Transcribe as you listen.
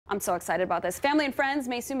I'm so excited about this. Family and friends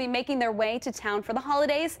may soon be making their way to town for the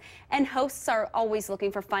holidays, and hosts are always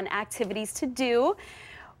looking for fun activities to do.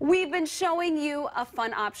 We've been showing you a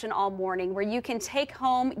fun option all morning where you can take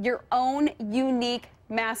home your own unique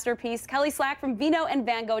masterpiece. Kelly Slack from Vino and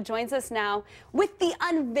Van Gogh joins us now with the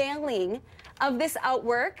unveiling of this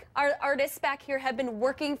artwork. Our artists back here have been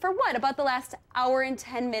working for what, about the last hour and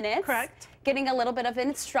 10 minutes? Correct. Getting a little bit of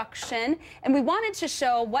instruction, and we wanted to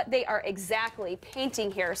show what they are exactly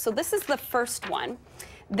painting here. So this is the first one.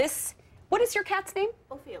 What is your cat's name?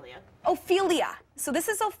 Ophelia. Ophelia. So this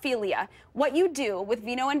is Ophelia. What you do with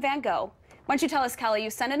Vino and Van Gogh, why don't you tell us, Kelly, you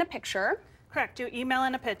send in a picture. Correct. You email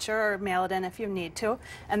in a picture or mail it in if you need to,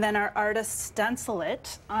 and then our artists stencil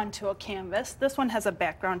it onto a canvas. This one has a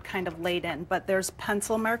background kind of laid in, but there's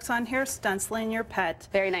pencil marks on here, stenciling your pet.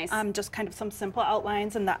 Very nice. Just kind of some simple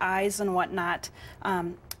outlines and the eyes and whatnot.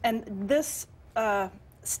 And this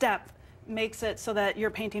step makes it so that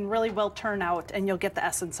your painting really will turn out and you'll get the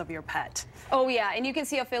essence of your pet. Oh yeah, and you can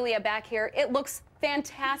see Ophelia back here. It looks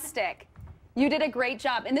fantastic. You did a great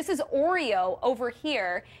job. And this is Oreo over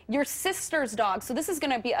here, your sister's dog. So this is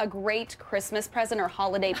going to be a great Christmas present or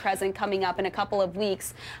holiday present coming up in a couple of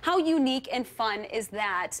weeks. How unique and fun is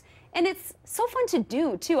that? And it's so fun to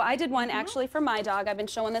do, too. I did one actually for my dog. I've been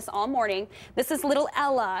showing this all morning. This is little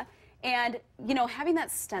Ella. And, you know, having that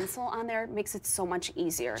stencil on there makes it so much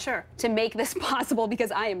easier to make this possible, because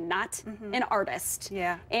I am not an artist.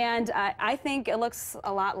 Yeah. And I think it looks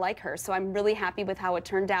a lot like her, so I'm really happy with how it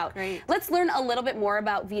turned out. Great. Let's learn a little bit more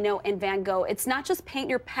about Vino and Van Gogh. It's not just paint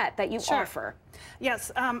your pet that you offer.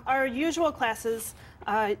 Yes, our usual classes,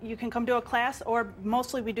 you can come to a class, or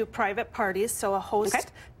mostly we do private parties. So a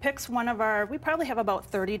host picks one of our, we probably have about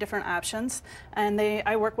 30 different options, and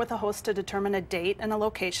I work with a host to determine a date and a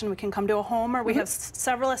location. We can come to a home, or we have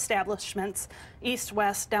several establishments, east,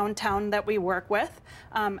 west, downtown, that we work with.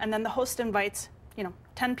 And then the host invites,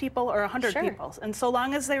 10 people or 100 people. And so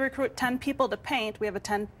long as they recruit 10 people to paint, we have a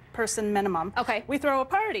 10-person minimum. We throw a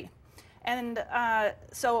party. And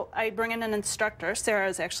so I bring in an instructor. Sarah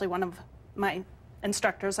is actually one of my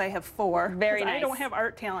instructors. I have 4. Very nice. I don't have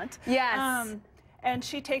art talent. Yes. And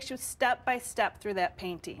she takes you step by step through that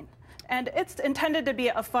painting. And it's intended to be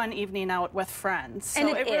a fun evening out with friends. So and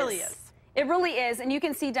it really is. It really is, and you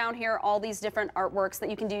can see down here all these different artworks that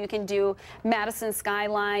you can do. You can do Madison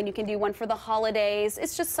skyline, you can do one for the holidays.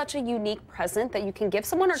 It's just such a unique present that you can give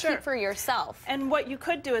someone or keep for yourself. And what you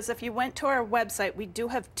could do is, if you went to our website, we do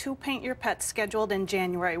have 2 Paint Your Pets scheduled in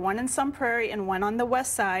January, one in Sun Prairie and one on the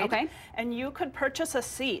west side. And you could purchase a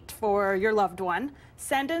seat for your loved one,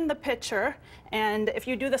 send in the picture, and if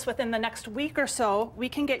you do this within the next week or so, we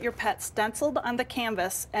can get your pet stenciled on the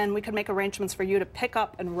canvas, and we could make arrangements for you to pick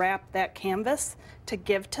up and wrap that canvas to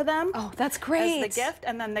give to them. Oh, that's great. As the gift,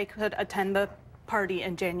 and then they could attend the party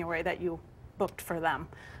in January that you booked for them.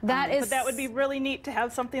 But that would be really neat to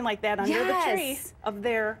have something like that under the tree of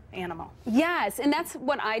their animal. Yes, and that's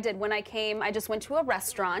what I did when I came. I just went to a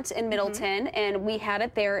restaurant in Middleton, and we had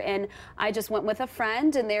it there, and I just went with a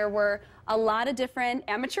friend, and there were a lot of different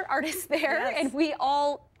amateur artists there, and we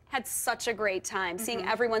all had such a great time seeing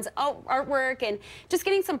everyone's artwork and just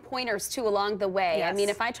getting some pointers too along the way. I mean,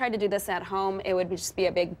 if I tried to do this at home, it would just be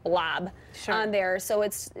a big blob on there. So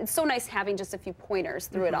it's so nice having just a few pointers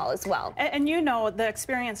through it all as well. And the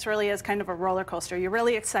experience really is kind of a roller coaster. You're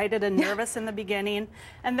really excited and nervous in the beginning,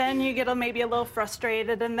 and then you get maybe a little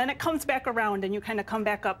frustrated, and then it comes back around and you kind of come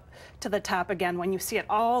back up to the top again when you see it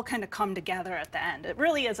all kind of come together at the end. It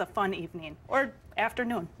really is a fun evening or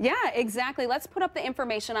afternoon. Yeah, exactly. Let's put up the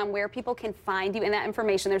information on where people can find you in that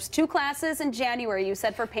information. There's 2 classes in January, you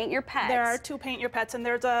said, for Paint Your Pets. There are 2 Paint Your Pets, and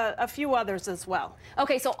there's a few others as well.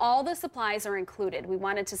 Okay, so all the supplies are included. We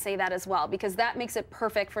wanted to say that as well, because that makes it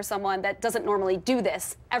perfect for someone that doesn't normally do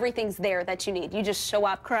this. Everything's there that you need. You just show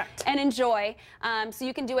up and enjoy. So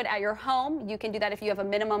you can do it at your home. You can do that if you have a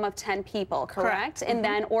minimum of 10 people, correct? And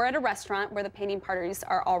then, or at a restaurant where the painting parties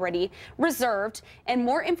are already reserved. And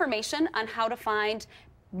more information on how to find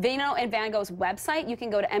Vino and Van Gogh's website, you can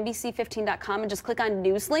go to NBC15.com and just click on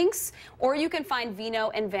news links, or you can find Vino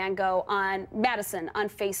and Van Gogh on Madison on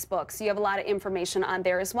Facebook. So you have a lot of information on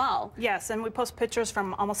there as well. Yes, and we post pictures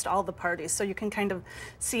from almost all the parties, so you can kind of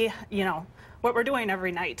see, what we're doing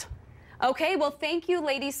every night. Okay, well, thank you,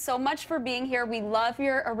 ladies, so much for being here. We love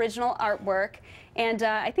your original artwork, and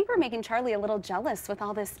I think we're making Charlie a little jealous with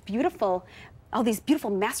all these beautiful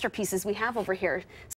masterpieces we have over here.